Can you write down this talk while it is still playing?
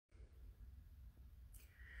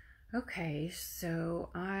Okay,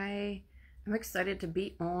 so I am excited to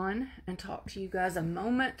be on and talk to you guys a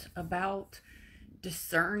moment about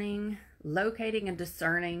discerning, locating and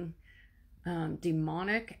discerning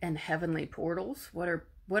demonic and heavenly portals. What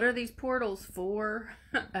are these portals for?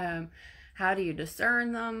 How do you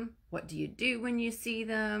discern them? What do you do when you see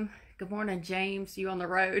them? Good morning, James. You on the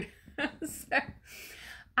road? So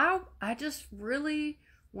I just really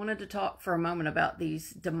wanted to talk for a moment about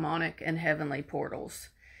these demonic and heavenly portals.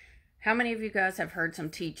 How many of you guys have heard some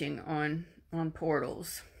teaching on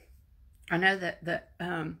portals? I know that the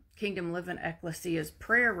Kingdom Living Ecclesia's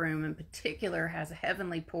prayer room in particular has a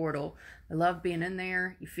heavenly portal. I love being in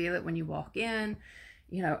there. You feel it when you walk in.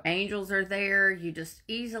 You know, angels are there. You just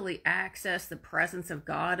easily access the presence of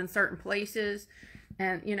God in certain places.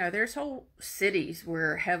 And, you know, there's whole cities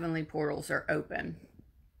where heavenly portals are open.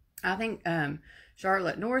 I think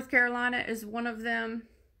Charlotte, North Carolina is one of them.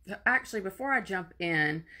 Actually, before I jump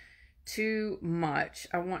in too much,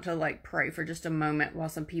 I want to pray for just a moment while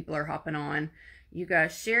some people are hopping on. You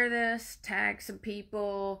guys share this, tag some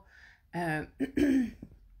people, and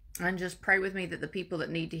just pray with me that the people that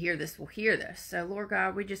need to hear this will hear this. So Lord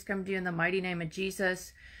God, we just come to you in the mighty name of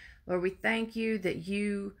Jesus. Lord, we thank you that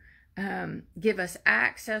you give us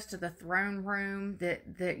access to the throne room,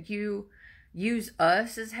 that you use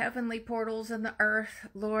us as heavenly portals in the earth.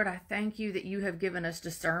 Lord, I thank you that you have given us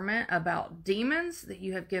discernment about demons, that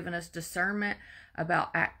you have given us discernment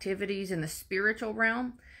about activities in the spiritual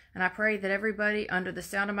realm. And I pray that everybody under the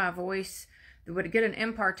sound of my voice would get an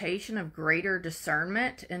impartation of greater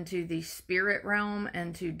discernment into the spirit realm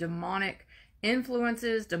and to demonic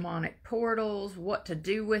influences, demonic portals, what to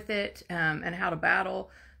do with it, and how to battle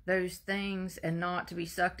those things and not to be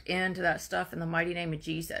sucked into that stuff in the mighty name of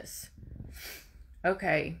Jesus.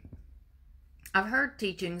 Okay, I've heard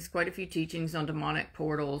teachings, quite a few teachings on demonic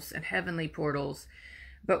portals and heavenly portals,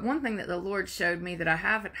 but one thing that the Lord showed me that I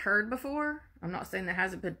haven't heard before, I'm not saying that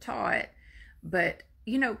hasn't been taught, but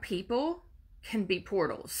you know, people can be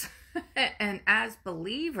portals. And as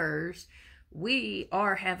believers, we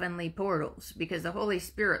are heavenly portals because the Holy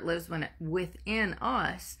Spirit lives within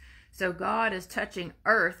us. So God is touching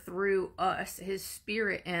earth through us. His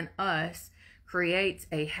Spirit in us creates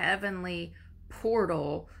a heavenly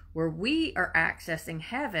portal where we are accessing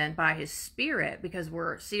heaven by His Spirit because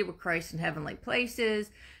we're seated with Christ in heavenly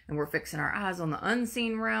places and we're fixing our eyes on the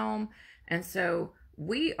unseen realm. And so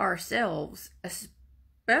we ourselves,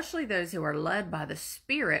 especially those who are led by the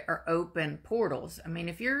Spirit, are open portals. I mean,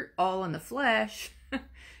 if you're all in the flesh,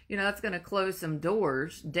 you know, that's going to close some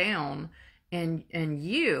doors down and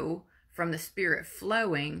you from the Spirit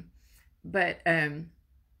flowing. But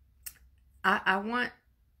I want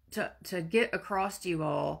to get across to you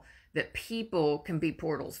all that people can be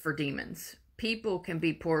portals for demons. People can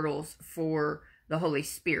be portals for the Holy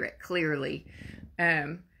Spirit, clearly.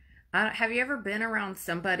 Have you ever been around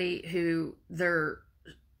somebody who the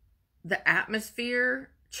atmosphere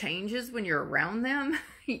changes when you're around them?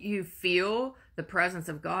 You feel the presence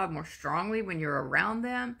of God more strongly when you're around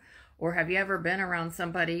them? Or have you ever been around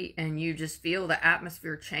somebody and you just feel the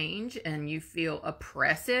atmosphere change and you feel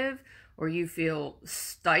oppressive or you feel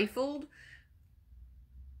stifled?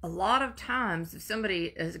 A lot of times, if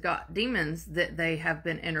somebody has got demons that they have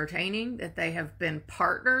been entertaining, that they have been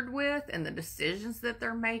partnered with, and the decisions that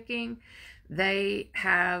they're making, they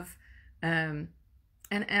have, and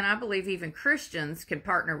I believe even Christians can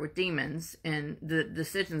partner with demons in the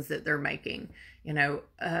decisions that they're making. You know,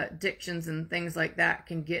 addictions and things like that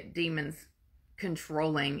can get demons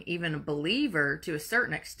controlling even a believer to a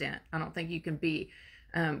certain extent. I don't think you can be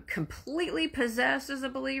completely possessed as a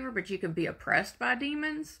believer, but you can be oppressed by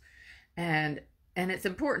demons. And it's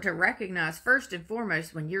important to recognize first and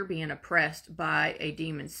foremost when you're being oppressed by a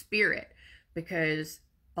demon spirit, because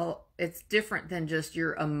it's different than just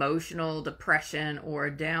your emotional depression or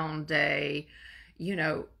a down day. You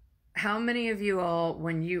know, how many of you all,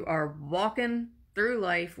 when you are walking through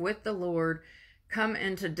life with the Lord, come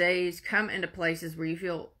into places where you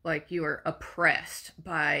feel like you are oppressed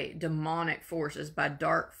by demonic forces, by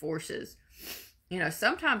dark forces? You know,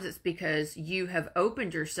 sometimes it's because you have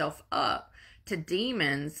opened yourself up to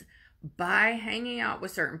demons by hanging out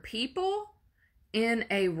with certain people in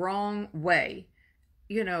a wrong way.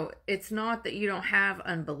 You know, it's not that you don't have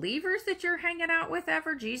unbelievers that you're hanging out with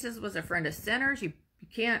ever. Jesus was a friend of sinners. You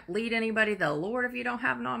can't lead anybody to the Lord if you don't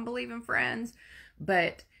have non-believing friends.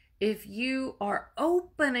 But if you are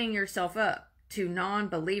opening yourself up to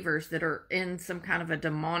non-believers that are in some kind of a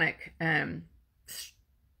demonic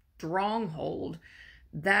stronghold,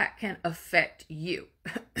 that can affect you.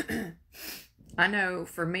 I know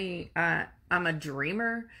for me, I'm a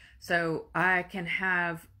dreamer, so I can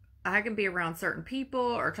have I can be around certain people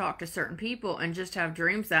or talk to certain people and just have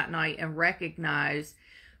dreams that night and recognize,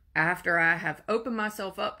 after I have opened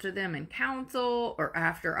myself up to them in counsel, or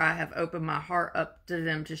after I have opened my heart up to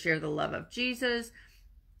them to share the love of Jesus,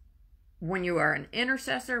 when you are an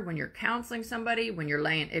intercessor, when you're counseling somebody, when you're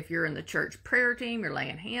if you're in the church prayer team, you're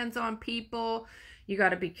laying hands on people, you got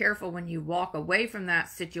to be careful when you walk away from that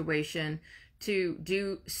situation to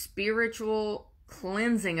do spiritual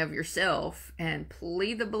cleansing of yourself and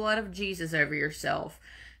plead the blood of Jesus over yourself.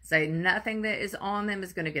 Say nothing that is on them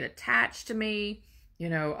is going to get attached to me. You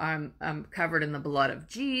know, I'm covered in the blood of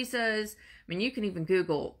Jesus. I mean, you can even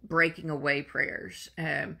Google breaking away prayers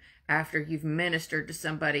after you've ministered to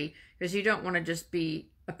somebody, because you don't want to just be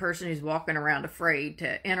a person who's walking around afraid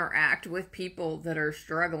to interact with people that are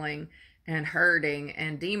struggling and hurting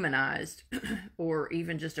and demonized or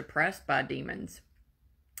even just oppressed by demons.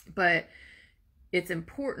 But it's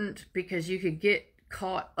important because you could get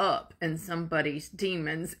caught up in somebody's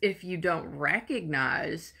demons if you don't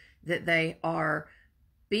recognize that they are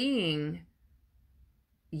being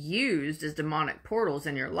used as demonic portals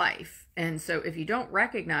in your life. And so if you don't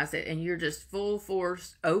recognize it and you're just full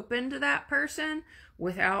force open to that person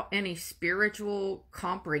without any spiritual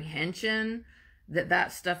comprehension that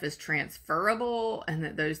that stuff is transferable and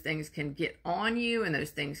that those things can get on you and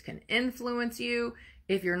those things can influence you,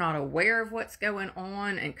 if you're not aware of what's going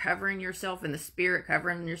on and covering yourself in the spirit,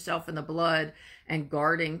 covering yourself in the blood, and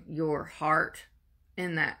guarding your heart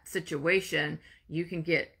in that situation, you can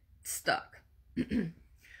get stuck.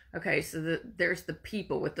 Okay, so there's the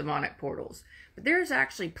people with demonic portals. But there's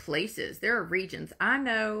actually places, there are regions. I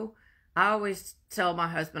know, I always tell my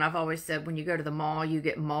husband, I've always said, when you go to the mall, you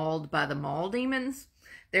get mauled by the mall demons.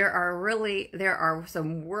 There are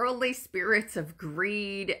some worldly spirits of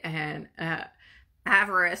greed and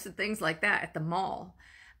avarice and things like that at the mall.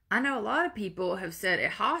 I know a lot of people have said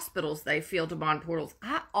at hospitals they feel demonic portals.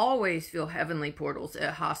 I always feel heavenly portals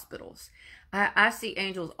at hospitals. I see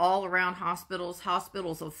angels all around hospitals.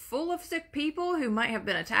 Hospitals are full of sick people who might have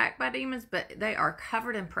been attacked by demons, but they are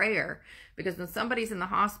covered in prayer, because when somebody's in the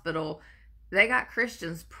hospital, they got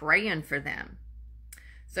Christians praying for them.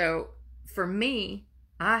 So for me,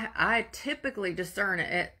 I typically discern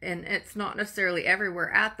it, and it's not necessarily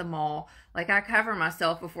everywhere at the mall. Like, I cover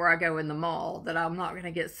myself before I go in the mall that I'm not going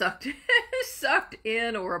to get sucked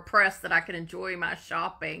in or oppressed, that I can enjoy my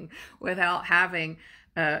shopping without having,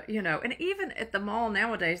 you know. And even at the mall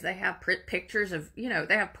nowadays, they have pictures of, you know,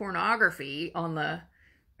 they have pornography on the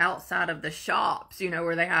outside of the shops, you know,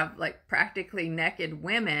 where they have like practically naked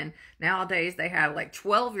women. Nowadays they have like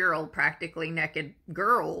 12-year-old practically naked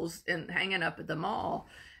girls hanging up at the mall.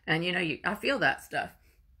 And you know, I feel that stuff.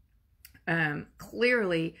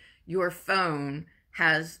 Clearly your phone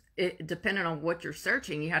has it, depending on what you're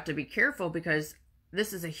searching, you have to be careful, because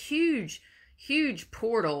this is a huge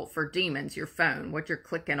portal for demons. Your phone, what you're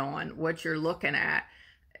clicking on, what you're looking at,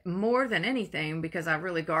 more than anything, because I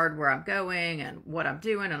really guard where I'm going and what I'm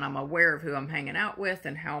doing, and I'm aware of who I'm hanging out with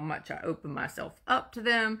and how much I open myself up to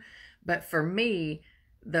them. But for me,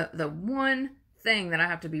 the one thing that I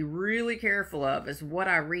have to be really careful of is what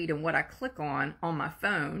I read and what I click on my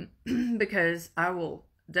phone, because I will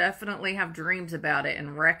definitely have dreams about it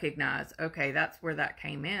and recognize, okay, that's where that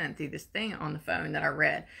came in through this thing on the phone that I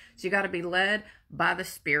read. So you got to be led by the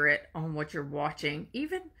Spirit on what you're watching,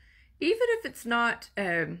 even if it's not,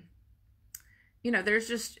 you know, there's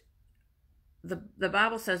just, the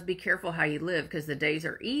Bible says, be careful how you live, because the days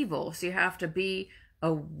are evil. So you have to be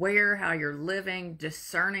aware how you're living,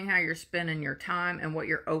 discerning how you're spending your time and what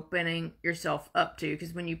you're opening yourself up to.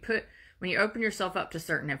 Because when you open yourself up to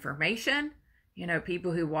certain information, you know,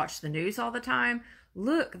 people who watch the news all the time,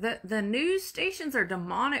 look, the news stations are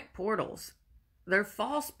demonic portals. They're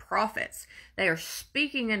false prophets. They are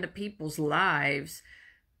speaking into people's lives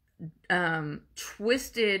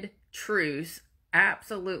twisted truths,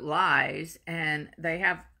 absolute lies, and they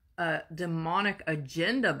have a demonic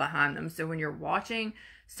agenda behind them. So when you're watching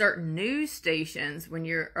certain news stations, when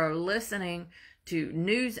you're listening to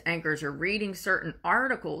news anchors or reading certain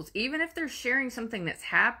articles, even if they're sharing something that's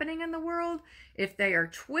happening in the world, if they are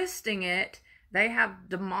twisting it, they have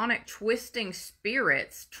demonic twisting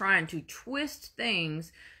spirits trying to twist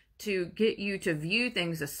things to get you to view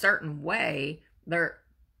things a certain way.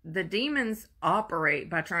 The demons operate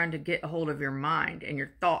by trying to get a hold of your mind and your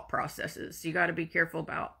thought processes. So you got to be careful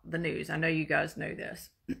about the news. I know you guys know this.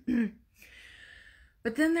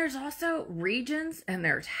 But then there's also regions, and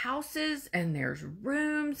there's houses, and there's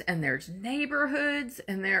rooms, and there's neighborhoods,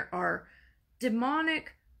 and there are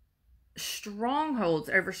demonic strongholds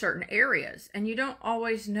over certain areas. And you don't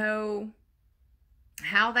always know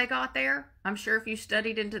how they got there. I'm sure if you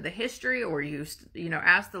studied into the history, or you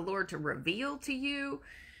asked the Lord to reveal to you,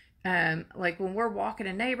 like when we're walking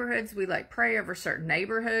in neighborhoods, we like pray over certain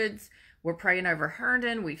neighborhoods. We're praying over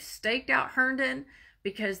Herndon. We've staked out Herndon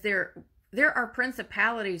because there are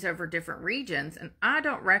principalities over different regions, and I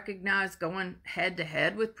don't recognize going head to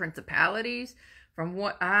head with principalities. From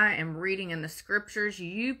what I am reading in the scriptures,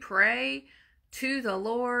 you pray to the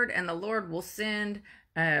Lord, and the Lord will send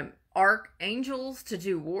archangels to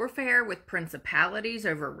do warfare with principalities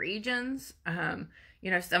over regions.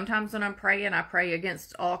 Sometimes when I'm praying, I pray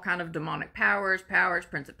against all kind of demonic powers,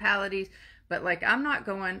 principalities. But like,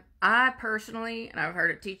 I personally, and I've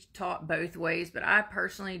heard it taught both ways, but I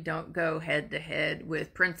personally don't go head to head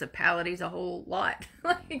with principalities a whole lot.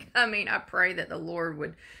 I pray that the Lord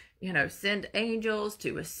would, send angels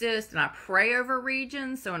to assist, and I pray over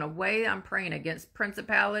regions. So in a way, I'm praying against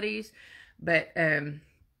principalities, but,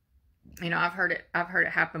 I've heard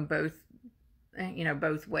it happen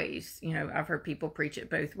both ways. I've heard people preach it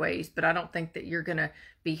both ways, but I don't think that you're going to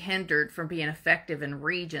be hindered from being effective in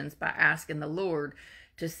regions by asking the Lord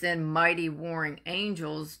to send mighty warring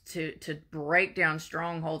angels to break down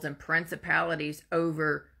strongholds and principalities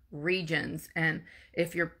over regions. And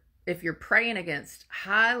if you're praying against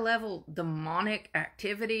high level demonic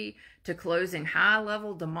activity to closing high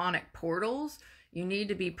level demonic portals, you need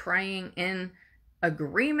to be praying in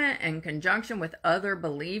agreement and conjunction with other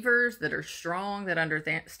believers that are strong, that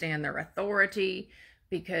understand their authority,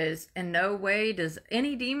 because in no way does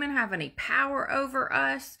any demon have any power over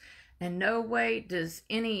us. In no way does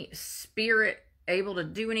any spirit able to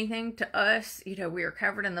do anything to us. We are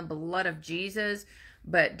covered in the blood of Jesus,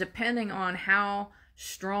 but depending on how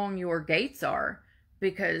strong your gates are,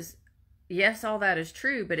 because yes, all that is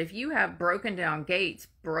true, but if you have broken down gates,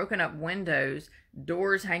 broken up windows,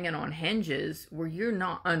 doors hanging on hinges, where you're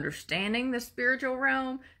not understanding the spiritual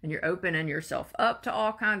realm, and you're opening yourself up to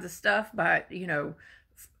all kinds of stuff by,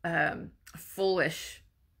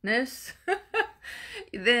 foolishness,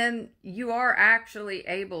 then you are actually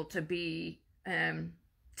able to be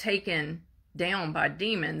taken down by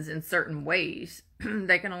demons in certain ways.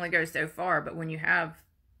 They can only go so far, but when you have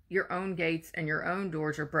your own gates and your own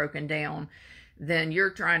doors are broken down, then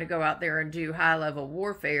you're trying to go out there and do high level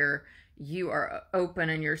warfare. You are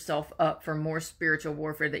opening yourself up for more spiritual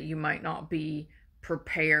warfare that you might not be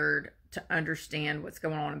prepared to understand what's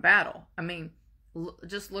going on in battle.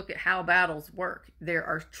 Just look at how battles work. There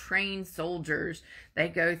are trained soldiers. They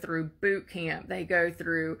go through boot camp. They go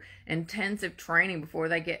through intensive training before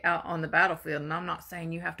they get out on the battlefield. And I'm not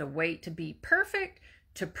saying you have to wait to be perfect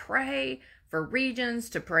to pray for regions,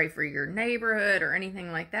 to pray for your neighborhood or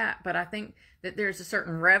anything like that. But I think that there's a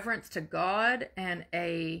certain reverence to God and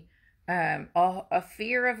a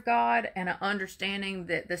fear of God and an understanding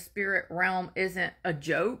that the spirit realm isn't a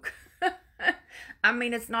joke.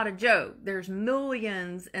 It's not a joke. There's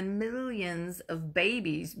millions and millions of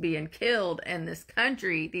babies being killed in this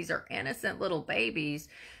country. These are innocent little babies.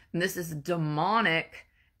 And this is demonic.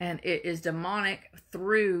 And it is demonic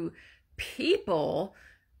through people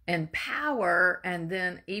in power. And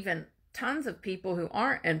then even tons of people who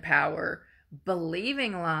aren't in power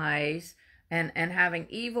believing lies and having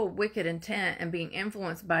evil, wicked intent and being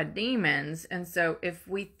influenced by demons. And so if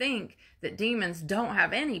we think that demons don't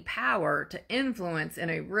have any power to influence in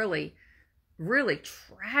a really, really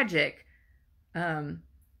tragic,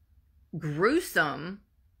 gruesome,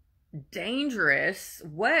 dangerous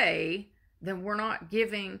way, then we're not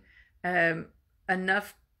giving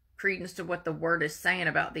enough credence to what the word is saying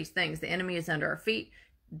about these things. The enemy is under our feet.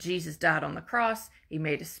 Jesus died on the cross. He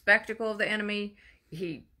made a spectacle of the enemy.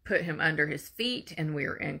 He put him under his feet, and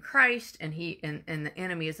we're in Christ, and the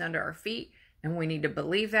enemy is under our feet, and we need to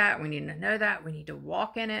believe that. We need to know that. We need to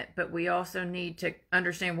walk in it, but we also need to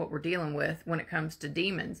understand what we're dealing with when it comes to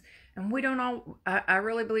demons. And I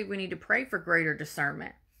really believe we need to pray for greater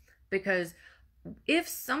discernment, because if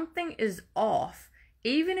something is off,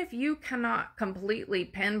 even if you cannot completely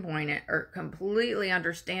pinpoint it or completely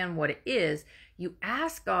understand what it is, you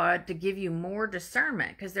ask God to give you more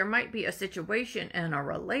discernment, because there might be a situation in a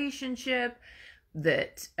relationship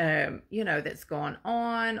that, that's going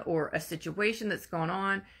on, or a situation that's going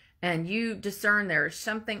on, and you discern there is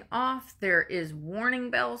something off. There is warning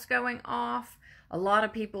bells going off. A lot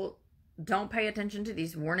of people don't pay attention to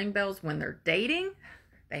these warning bells when they're dating.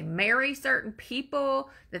 They marry certain people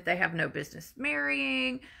that they have no business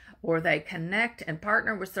marrying, or they connect and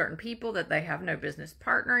partner with certain people that they have no business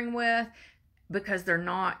partnering with, because they're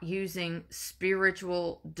not using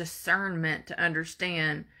spiritual discernment to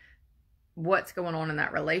understand what's going on in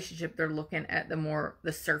that relationship. They're looking at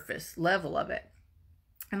the surface level of it.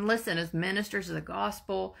 And listen, as ministers of the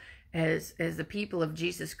gospel, as the people of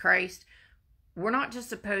Jesus Christ, we're not just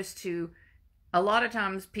supposed to, a lot of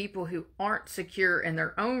times people who aren't secure in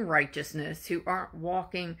their own righteousness, who aren't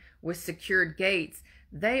walking with secured gates,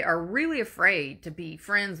 they are really afraid to be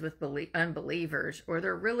friends with unbelievers, or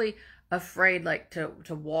they're really afraid like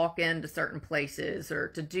to walk into certain places or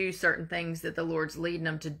to do certain things that the Lord's leading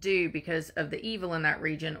them to do because of the evil in that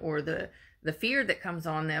region, or the fear that comes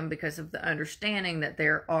on them because of the understanding that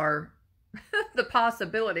there are the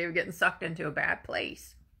possibility of getting sucked into a bad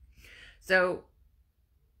place. So,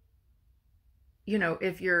 you know,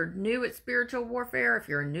 if you're new at spiritual warfare, if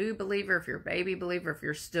you're a new believer, if you're a baby believer, if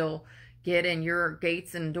you're still getting your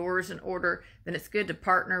gates and doors in order, then it's good to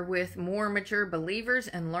partner with more mature believers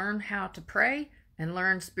and learn how to pray and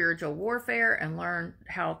learn spiritual warfare and learn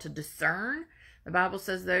how to discern. The Bible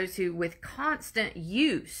says those who with constant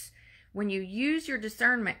use, when you use your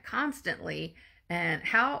discernment constantly, and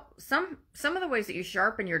how some of the ways that you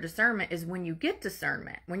sharpen your discernment is when you get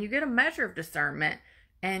discernment, when you get a measure of discernment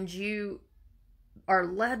and you are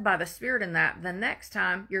led by the Spirit in that, the next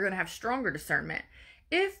time you're going to have stronger discernment.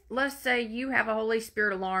 If, let's say, you have a Holy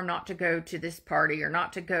Spirit alarm not to go to this party, or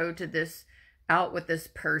not to go to this, out with this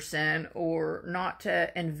person, or not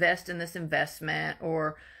to invest in this investment,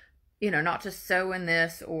 or, you know, not to sow in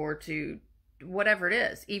this, or to whatever it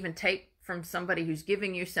is, even take from somebody who's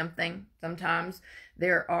giving you something. Sometimes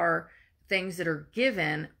there are things that are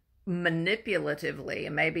given manipulatively,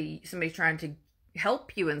 and maybe somebody's trying to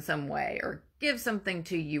help you in some way, or give something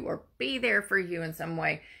to you, or be there for you in some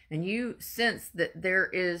way, and you sense that there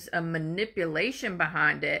is a manipulation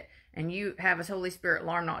behind it, and you have a Holy Spirit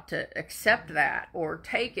alarm not to accept that, or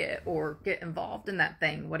take it, or get involved in that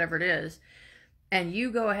thing, whatever it is, and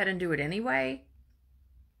you go ahead and do it anyway,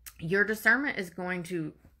 your discernment is going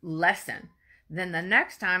to lessen. Then the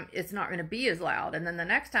next time it's not going to be as loud, and then the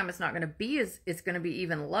next time it's not going to be as, it's going to be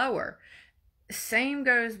even lower. Same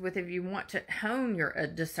goes with if you want to hone your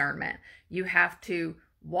discernment. You have to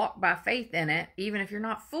walk by faith in it, even if you're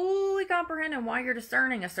not fully comprehending why you're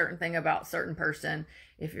discerning a certain thing about a certain person.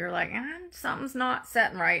 If you're like, something's not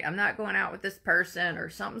setting right, I'm not going out with this person, or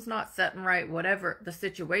something's not setting right, whatever the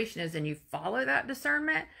situation is, and you follow that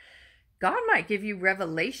discernment, God might give you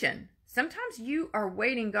revelation. Sometimes you are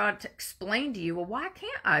waiting God to explain to you, well, why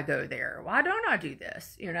can't I go there? Why don't I do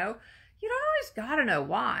this? You know, you don't always got to know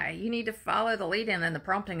why. You need to follow the lead-in and the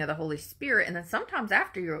prompting of the Holy Spirit. And then sometimes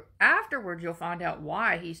afterwards, you'll find out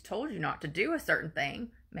why he's told you not to do a certain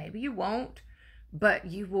thing. Maybe you won't, but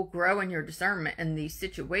you will grow in your discernment in these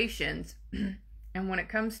situations. And when it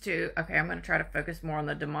comes to, okay, I'm going to try to focus more on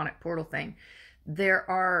the demonic portal thing. There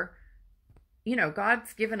are, you know,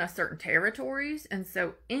 God's given us certain territories. And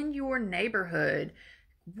so in your neighborhood,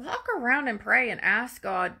 walk around and pray and ask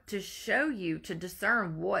God to show you, to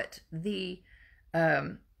discern what the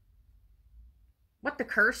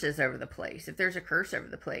curse is over the place. If there's a curse over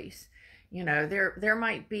the place, you know, there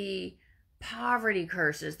might be poverty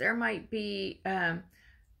curses. There might be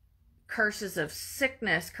curses of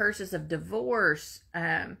sickness, curses of divorce.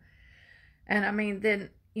 And I mean,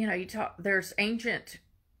 then, you know, there's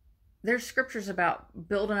scriptures about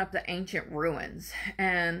building up the ancient ruins.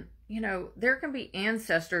 And you know, there can be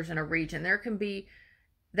ancestors in a region.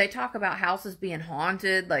 They talk about houses being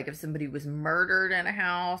haunted, like if somebody was murdered in a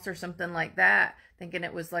house or something like that, thinking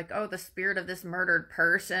it was like, oh, the spirit of this murdered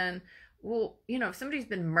person. Well, you know, if somebody's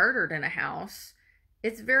been murdered in a house,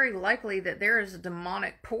 it's very likely that there is a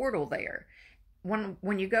demonic portal there.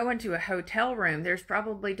 When you go into a hotel room, there's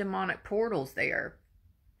probably demonic portals there.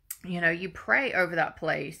 You know, you pray over that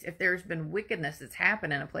place. If there's been wickedness that's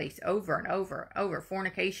happened in a place over and over,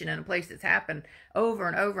 fornication in a place that's happened over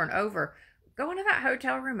and over and over, go into that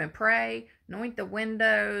hotel room and pray, anoint the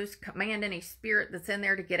windows, command any spirit that's in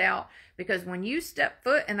there to get out. Because when you step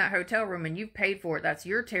foot in that hotel room and you've paid for it, that's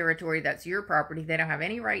your territory, that's your property. They don't have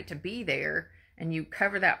any right to be there, and you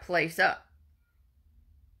cover that place up.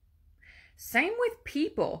 Same with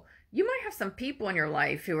people. You might have some people in your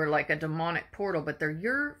life who are like a demonic portal, but they're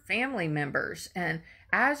your family members. And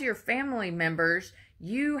as your family members,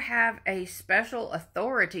 you have a special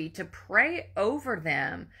authority to pray over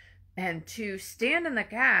them and to stand in the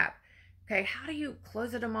gap. Okay, how do you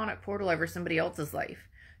close a demonic portal over somebody else's life?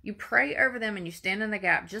 You pray over them and you stand in the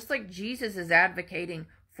gap, just like Jesus is advocating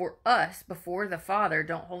for us before the Father.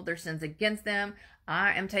 Don't hold their sins against them.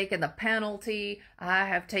 I am taking the penalty. I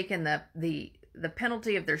have taken the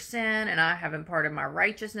penalty of their sin, and I have imparted my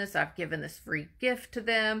righteousness. I've given this free gift to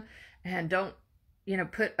them, and don't, you know,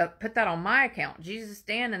 put that on my account. Jesus is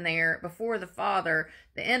standing there before the Father.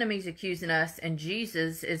 The enemy's accusing us, and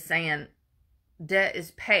Jesus is saying debt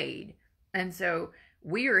is paid. And so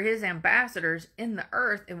we are his ambassadors in the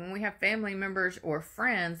earth. And when we have family members or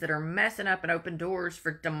friends that are messing up and open doors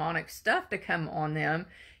for demonic stuff to come on them,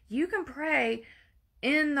 you can pray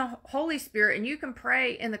in the Holy Spirit, and you can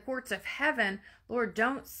pray in the courts of heaven, Lord,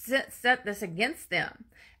 don't set this against them.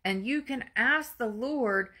 And you can ask the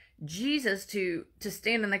Lord Jesus to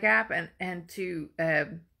stand in the gap and to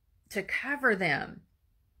cover them.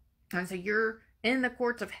 And so you're in the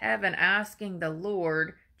courts of heaven asking the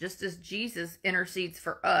Lord, just as Jesus intercedes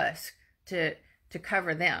for us, to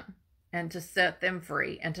cover them and to set them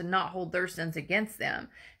free and to not hold their sins against them.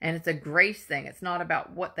 And it's a grace thing. It's not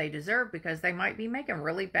about what they deserve, because they might be making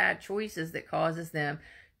really bad choices that causes them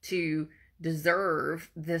to deserve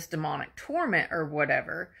this demonic torment or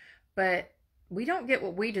whatever. But we don't get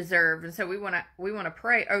what we deserve. And so we want to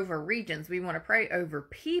pray over regions. We want to pray over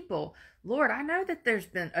people. Lord, I know that there's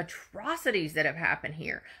been atrocities that have happened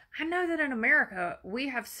here. I know that in America, we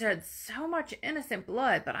have shed so much innocent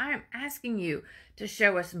blood, but I am asking you to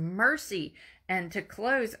show us mercy and to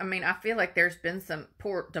close. I mean, I feel like there's been some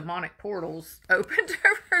demonic portals opened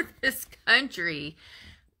over this country,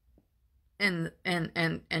 and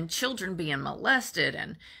children being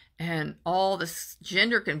molested, and all this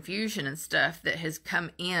gender confusion and stuff that has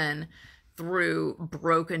come in through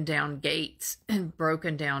broken down gates and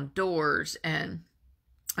broken down doors. And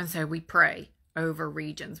so we pray over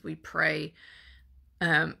regions. We pray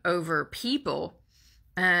over people.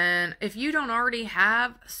 And if you don't already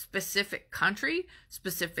have specific country,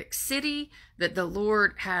 specific city that the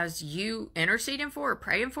Lord has you interceding for or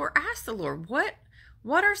praying for, ask the Lord,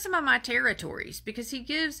 what are some of my territories? Because he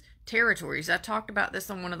gives territories. I talked about this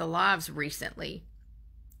on one of the lives recently.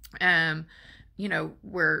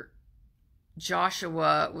 Where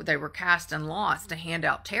Joshua, they were casting lots to hand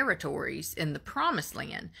out territories in the promised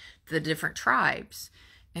land to the different tribes.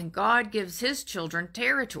 And God gives his children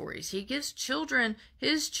territories. He gives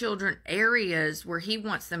his children areas where he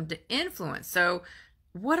wants them to influence. So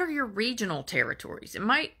what are your regional territories?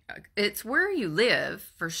 It's where you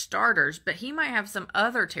live for starters, but he might have some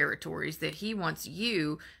other territories that he wants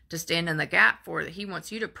you to stand in the gap for, that he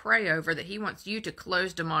wants you to pray over, that he wants you to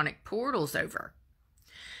close demonic portals over.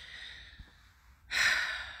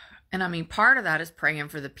 And I mean, part of that is praying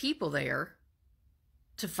for the people there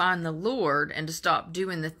to find the Lord and to stop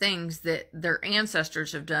doing the things that their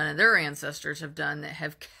ancestors have done and their ancestors have done that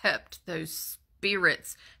have kept those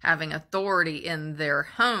spirits having authority in their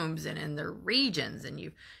homes and in their regions. And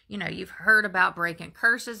you've heard about breaking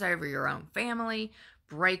curses over your own family,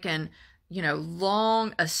 breaking,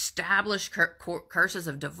 long established curses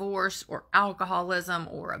of divorce or alcoholism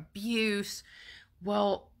or abuse.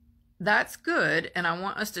 Well, that's good, and I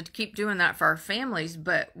want us to keep doing that for our families,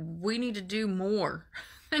 but we need to do more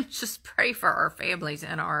than just pray for our families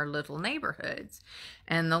and our little neighborhoods.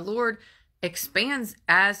 And the Lord expands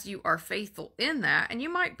as you are faithful in that. And you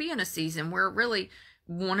might be in a season where really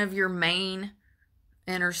one of your main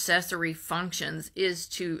intercessory functions is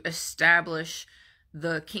to establish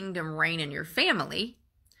the kingdom reign in your family,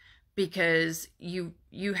 because you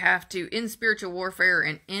have to, in spiritual warfare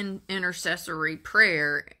and in intercessory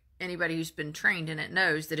prayer, anybody who's been trained in it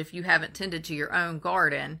knows that if you haven't tended to your own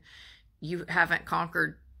garden, you haven't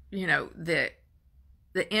conquered, the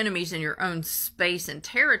enemies in your own space and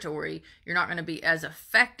territory, you're not going to be as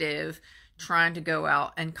effective trying to go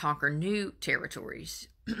out and conquer new territories.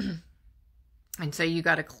 And so you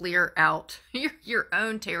got to clear out your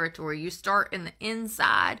own territory. You start in the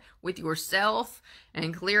inside with yourself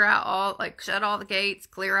and clear out shut all the gates,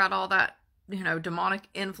 clear out all that, demonic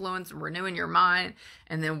influence, renewing your mind,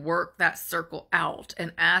 and then work that circle out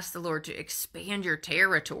and ask the Lord to expand your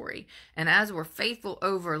territory. And as we're faithful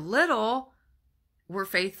over little, we're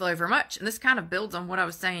faithful over much. And this kind of builds on what I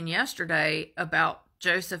was saying yesterday about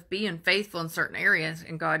Joseph being faithful in certain areas,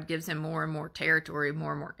 and God gives him more and more territory,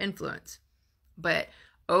 more and more influence. But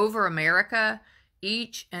over America,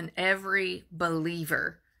 each and every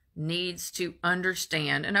believer needs to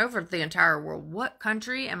understand, and over the entire world, what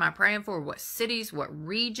country am I praying for? What cities, what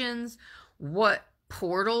regions, what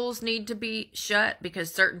portals need to be shut?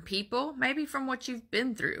 Because certain people, maybe from what you've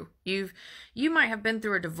been through, you might have been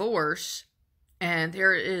through a divorce, and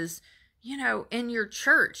there is, in your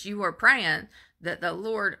church, you are praying that the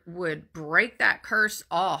Lord would break that curse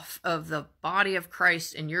off of the body of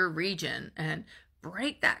Christ in your region and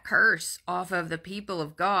break that curse off of the people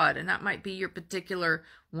of God. And that might be your particular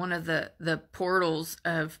one of the portals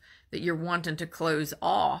that you're wanting to close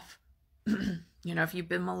off. If you've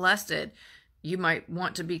been molested, you might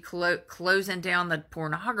want to be closing down the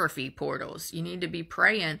pornography portals. You need to be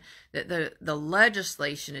praying that the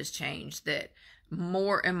legislation is changed, that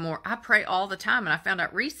more and more. I pray all the time, and I found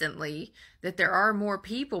out recently that there are more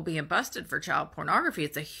people being busted for child pornography.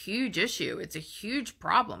 It's a huge issue. It's a huge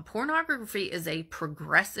problem. Pornography is a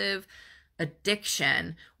progressive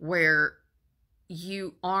addiction where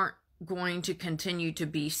you aren't going to continue to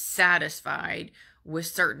be satisfied with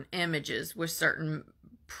certain images, with certain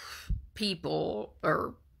people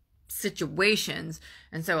or situations.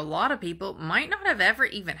 And so a lot of people might not have ever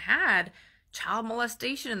even had child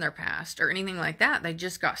molestation in their past or anything like that. They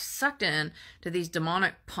just got sucked in to these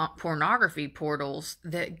demonic pornography portals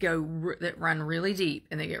that that run really deep,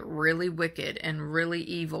 and they get really wicked and really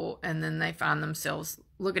evil, and then they find themselves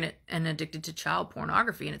looking at and addicted to child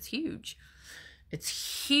pornography, and it's huge.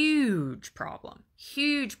 It's huge problem.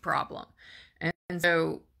 And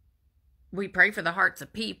so we pray for the hearts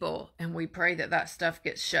of people, and we pray that that stuff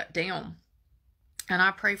gets shut down. And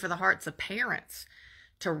I pray for the hearts of parents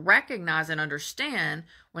to recognize and understand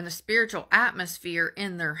when the spiritual atmosphere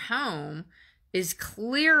in their home is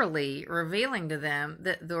clearly revealing to them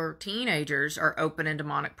that their teenagers are opening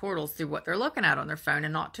demonic portals through what they're looking at on their phone,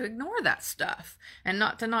 and not to ignore that stuff and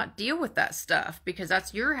not deal with that stuff, because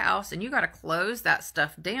that's your house and you got to close that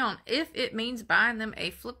stuff down. If it means buying them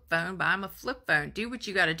a flip phone, buy them a flip phone. Do what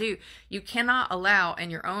you got to do. You cannot allow in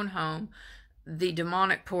your own home the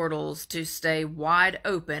demonic portals to stay wide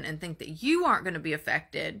open and think that you aren't going to be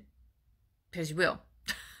affected, because you will.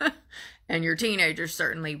 And your teenagers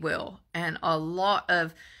certainly will. And a lot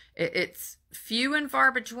of it's few and far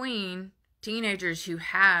between teenagers who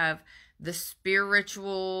have the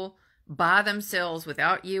spiritual, by themselves,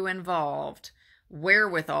 without you involved,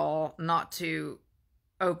 wherewithal not to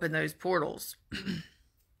open those portals.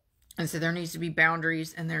 And so there needs to be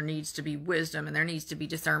boundaries, and there needs to be wisdom, and there needs to be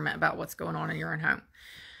discernment about what's going on in your own home.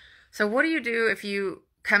 So what do you do if you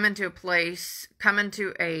come into a place, come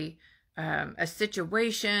into a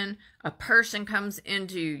situation, a person comes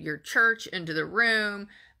into your church, into the room,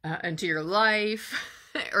 into your life,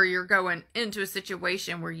 or you're going into a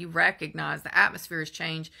situation where you recognize the atmosphere has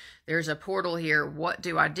changed, there's a portal here, what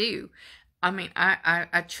do I do? I mean,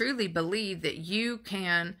 I truly believe that you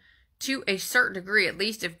can, to a certain degree, at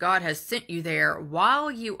least if God has sent you there,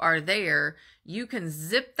 while you are there, you can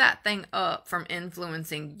zip that thing up from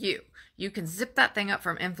influencing you. You can zip that thing up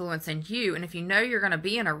from influencing you. And if you know you're going to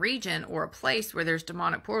be in a region or a place where there's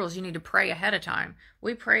demonic portals, you need to pray ahead of time.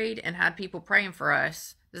 We prayed and had people praying for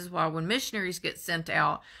us. This is why when missionaries get sent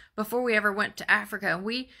out, before we ever went to Africa,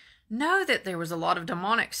 we know that there was a lot of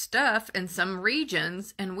demonic stuff in some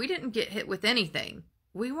regions, and we didn't get hit with anything.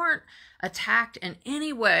 We weren't attacked in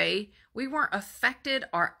any way. We weren't affected.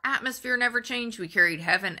 Our atmosphere never changed. We carried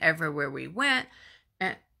heaven everywhere we went.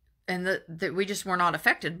 And that we just were not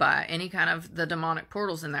affected by any kind of the demonic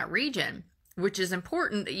portals in that region, which is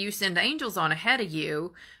important that you send angels on ahead of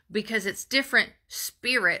you, because it's different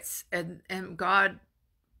spirits, and God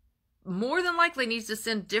more than likely needs to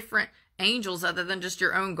send different angels other than just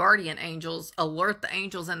your own guardian angels. Alert the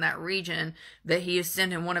angels in that region that he is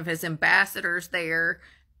sending one of his ambassadors there,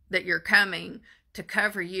 that you're coming to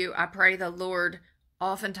cover you. I pray the Lord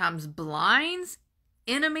oftentimes blinds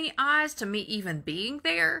enemy eyes to me even being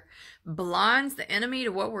there, blinds the enemy to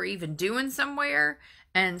what we're even doing somewhere,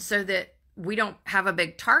 and so that we don't have a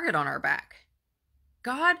big target on our back.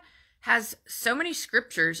 God has so many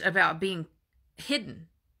scriptures about being hidden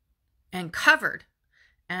and covered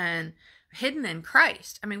and hidden in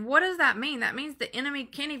Christ. I mean, what does that mean? That means the enemy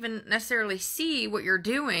can't even necessarily see what you're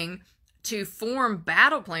doing to form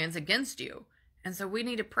battle plans against you. And so we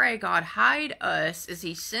need to pray, God, hide us as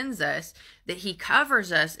he sends us, that he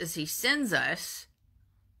covers us as he sends us.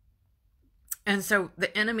 And so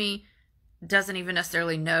the enemy doesn't even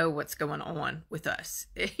necessarily know what's going on with us.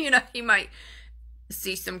 You know, he might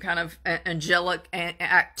see some kind of angelic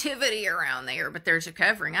activity around there, but there's a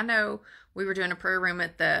covering. I know we were doing a prayer room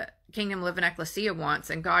at the Kingdom Living Ecclesia once,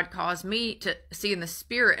 and God caused me to see in the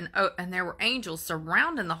spirit, and there were angels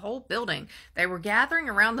surrounding the whole building. They were gathering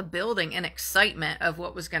around the building in excitement of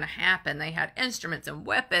what was going to happen. They had instruments and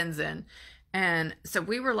weapons, and so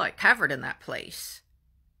we were like covered in that place.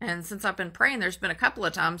 And since I've been praying, there's been a couple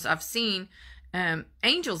of times I've seen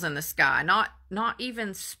angels in the sky, not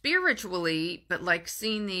even spiritually, but like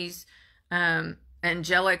seeing these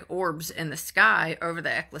angelic orbs in the sky over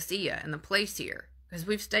the ecclesia and the place here, because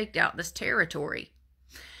we've staked out this territory.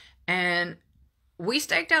 And we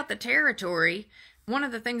staked out the territory. One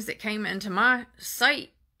of the things that came into my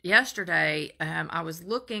sight yesterday, I was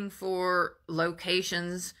looking for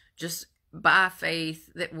locations just by faith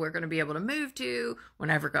that we're going to be able to move to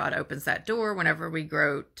whenever God opens that door, whenever we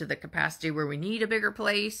grow to the capacity where we need a bigger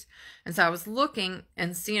place. And so I was looking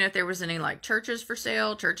and seeing if there was any like churches for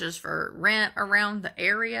sale, churches for rent around the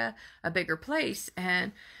area, a bigger place.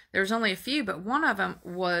 And there was only a few, but one of them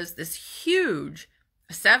was this huge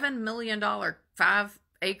 $7 million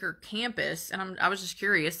 5-acre campus. And I was just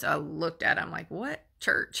curious. So I looked at it. I'm like, what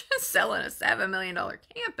church is selling a $7 million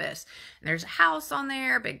campus? And there's a house on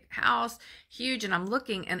there, big house, huge. And I'm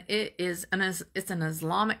looking, and it's an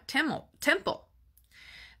Islamic temple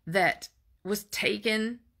that was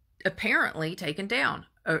apparently taken down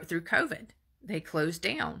through COVID. They closed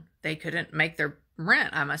down. They couldn't make their rent,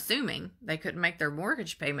 I'm assuming. They couldn't make their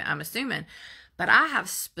mortgage payment, I'm assuming. But I have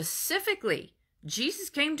specifically, Jesus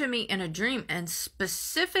came to me in a dream and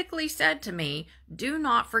specifically said to me, do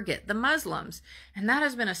not forget the Muslims. And that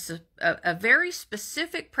has been a very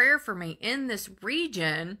specific prayer for me in this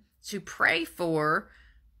region, to pray for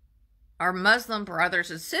our Muslim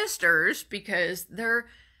brothers and sisters, because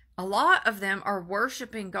a lot of them are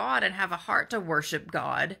worshiping God and have a heart to worship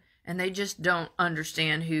God, and they just don't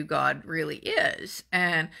understand who God really is.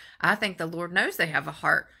 And I think the Lord knows they have a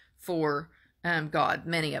heart for God,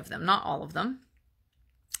 many of them, not all of them.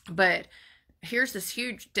 But here's this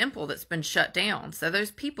huge temple that's been shut down. So those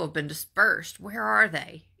people have been dispersed. Where are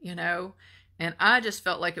they? And I just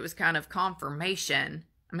felt like it was kind of confirmation.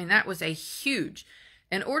 I mean, that was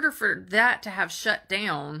in order for that to have shut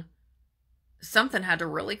down, something had to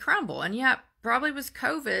really crumble. And yeah, probably was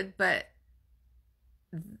COVID, but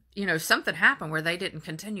something happened where they didn't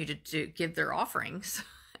continue to give their offerings,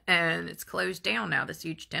 and it's closed down now, this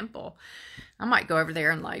huge temple. I might go over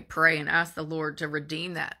there and like pray and ask the Lord to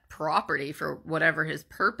redeem that property for whatever his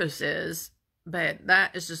purpose is. But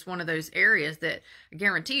that is just one of those areas that I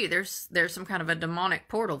guarantee you there's some kind of a demonic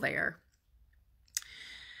portal there.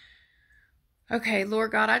 Okay,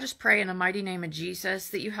 Lord God, I just pray in the mighty name of Jesus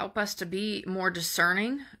that you help us to be more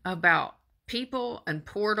discerning about people and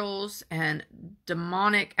portals and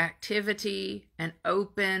demonic activity and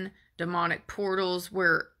open demonic portals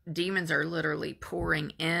where demons are literally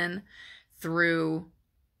pouring in through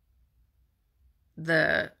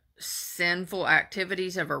the sinful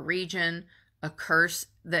activities of a region, a curse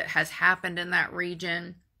that has happened in that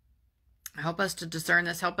region. Help us to discern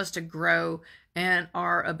this. Help us to grow in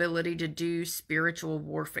our ability to do spiritual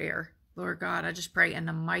warfare. Lord God, I just pray in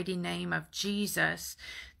the mighty name of Jesus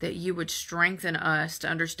that you would strengthen us to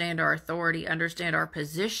understand our authority, understand our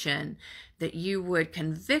position, that you would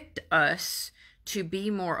convict us to be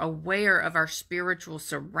more aware of our spiritual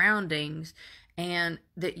surroundings, and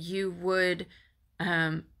that you would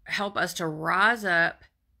help us to rise up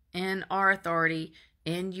in our authority,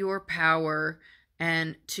 in your power,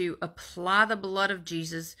 and to apply the blood of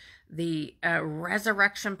Jesus, the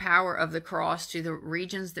resurrection power of the cross, to the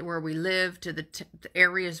regions where we live, to the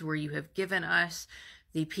areas where you have given us,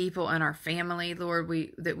 the people in our family, Lord,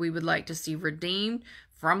 that we would like to see redeemed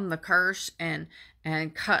from the curse and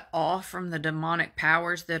cut off from the demonic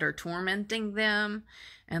powers that are tormenting them.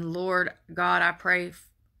 And Lord God, I pray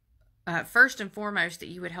first and foremost that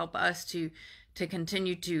you would help us to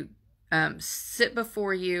continue to sit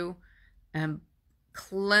before you and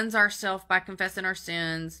cleanse ourselves by confessing our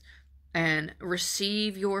sins, and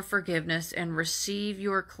receive your forgiveness and receive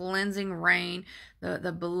your cleansing rain,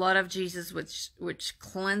 the blood of Jesus, which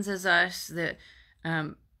cleanses us, that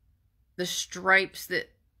the stripes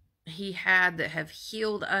that he had that have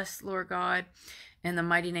healed us, Lord God, in the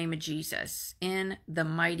mighty name of Jesus, in the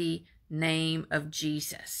mighty name of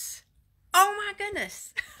Jesus. Oh my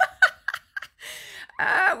goodness.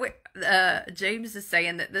 James is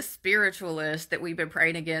saying that the spiritualist that we've been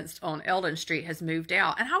praying against on Eldon Street has moved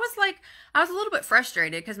out. And I was a little bit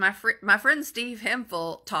frustrated because my friend Steve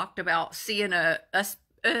Hemphill talked about seeing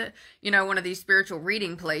one of these spiritual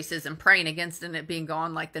reading places and praying against it being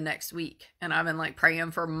gone like the next week. And I've been like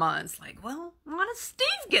praying for months, like, well, why does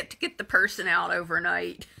Steve get to get the person out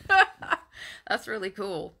overnight? That's really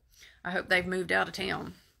cool. I hope they've moved out of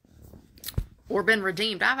town or been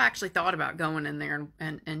redeemed. I've actually thought about going in there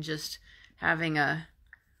and just having a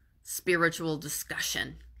spiritual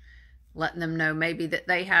discussion, letting them know maybe that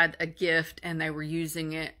they had a gift and they were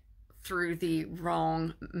using it through the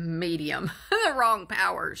wrong medium, the wrong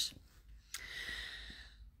powers.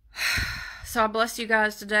 So I bless you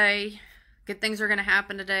guys today. Good things are going to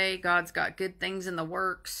happen today. God's got good things in the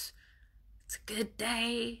works. It's a good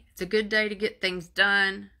day. It's a good day to get things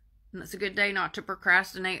done. And it's a good day not to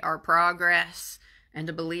procrastinate our progress, and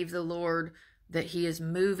to believe the Lord that he is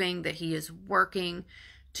moving, that he is working,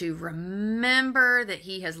 to remember that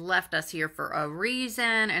he has left us here for a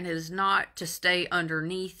reason, and it is not to stay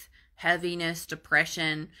underneath heaviness,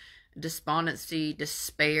 depression, despondency,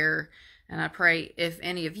 despair. And I pray if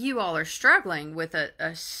any of you all are struggling with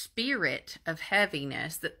a spirit of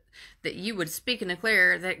heaviness, that you would speak and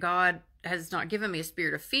declare that God has not given me a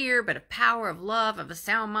spirit of fear, but a power of love, of a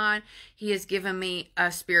sound mind. He has given me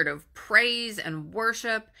a spirit of praise and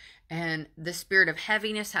worship, and the spirit of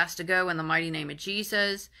heaviness has to go in the mighty name of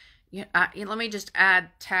Jesus. Let me just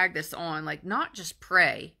tag this on, like, not just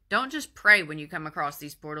pray. Don't just pray when you come across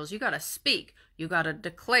these portals. You got to speak. You got to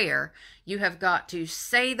declare. You have got to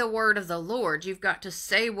say the word of the Lord. You've got to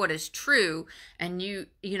say what is true. And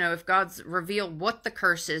if God's revealed what the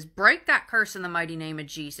curse is, break that curse in the mighty name of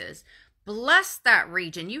Jesus. Bless that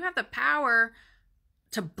region. You have the power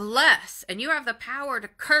to bless, and you have the power to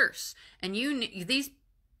curse. And these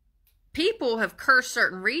people have cursed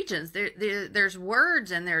certain regions. There's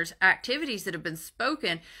words and there's activities that have been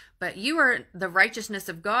spoken, but you are the righteousness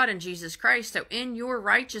of God in Jesus Christ. So in your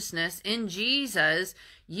righteousness in Jesus,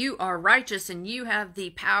 you are righteous, and you have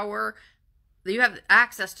the power, you have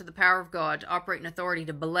access to the power of God to operate in authority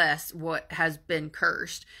to bless what has been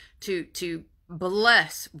cursed, to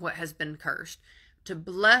bless what has been cursed, to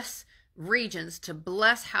bless regions, to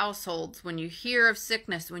bless households. When you hear of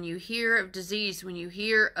sickness, when you hear of disease, when you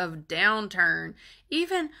hear of downturn,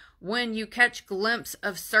 even when you catch glimpse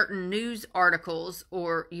of certain news articles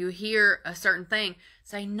or you hear a certain thing,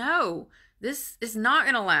 say, no, this is not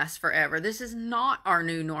going to last forever. This is not our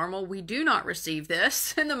new normal. We do not receive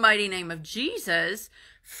this in the mighty name of Jesus.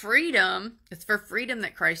 Freedom, it's for freedom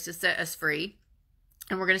that Christ has set us free.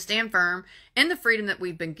 And we're going to stand firm in the freedom that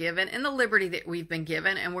we've been given, in the liberty that we've been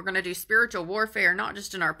given. And we're going to do spiritual warfare, not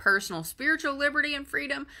just in our personal spiritual liberty and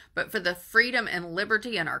freedom, but for the freedom and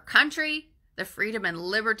liberty in our country, the freedom and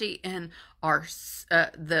liberty in our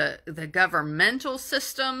the governmental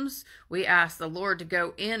systems. We ask the Lord to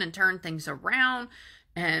go in and turn things around.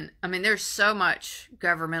 And I mean, there's so much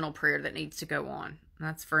governmental prayer that needs to go on.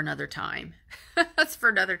 That's for another time. That's for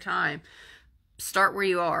another time. Start where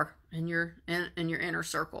you are in your inner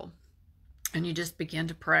circle, and you just begin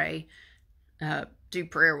to pray, do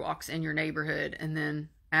prayer walks in your neighborhood, and then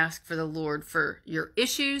ask for the Lord for your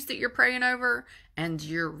issues that you're praying over and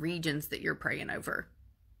your regions that you're praying over.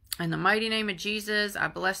 In the mighty name of Jesus, I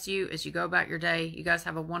bless you as you go about your day. You guys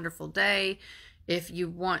have a wonderful day. If you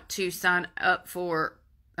want to sign up for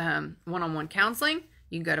one-on-one counseling,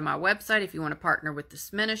 you can go to my website. If you want to partner with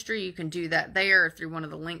this ministry, you can do that there or through one of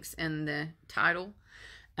the links in the title.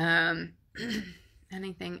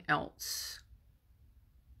 Anything else?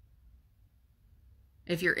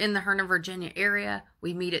 If you're in the Herndon, Virginia area,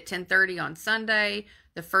 we meet at 10:30 on Sunday.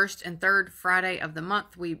 The first and third Friday of the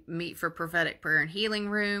month, we meet for prophetic prayer and healing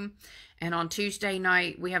room. And on Tuesday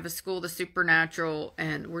night, we have a School of the Supernatural,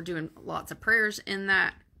 and we're doing lots of prayers in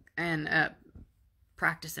that, and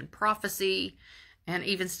practicing prophecy, and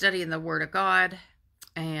even studying the Word of God,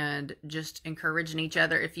 and just encouraging each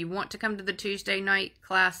other. If you want to come to the Tuesday night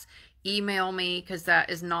class, email me, because that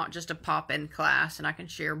is not just a pop-in class, and I can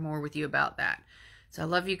share more with you about that. So I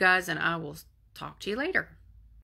love you guys, and I will talk to you later.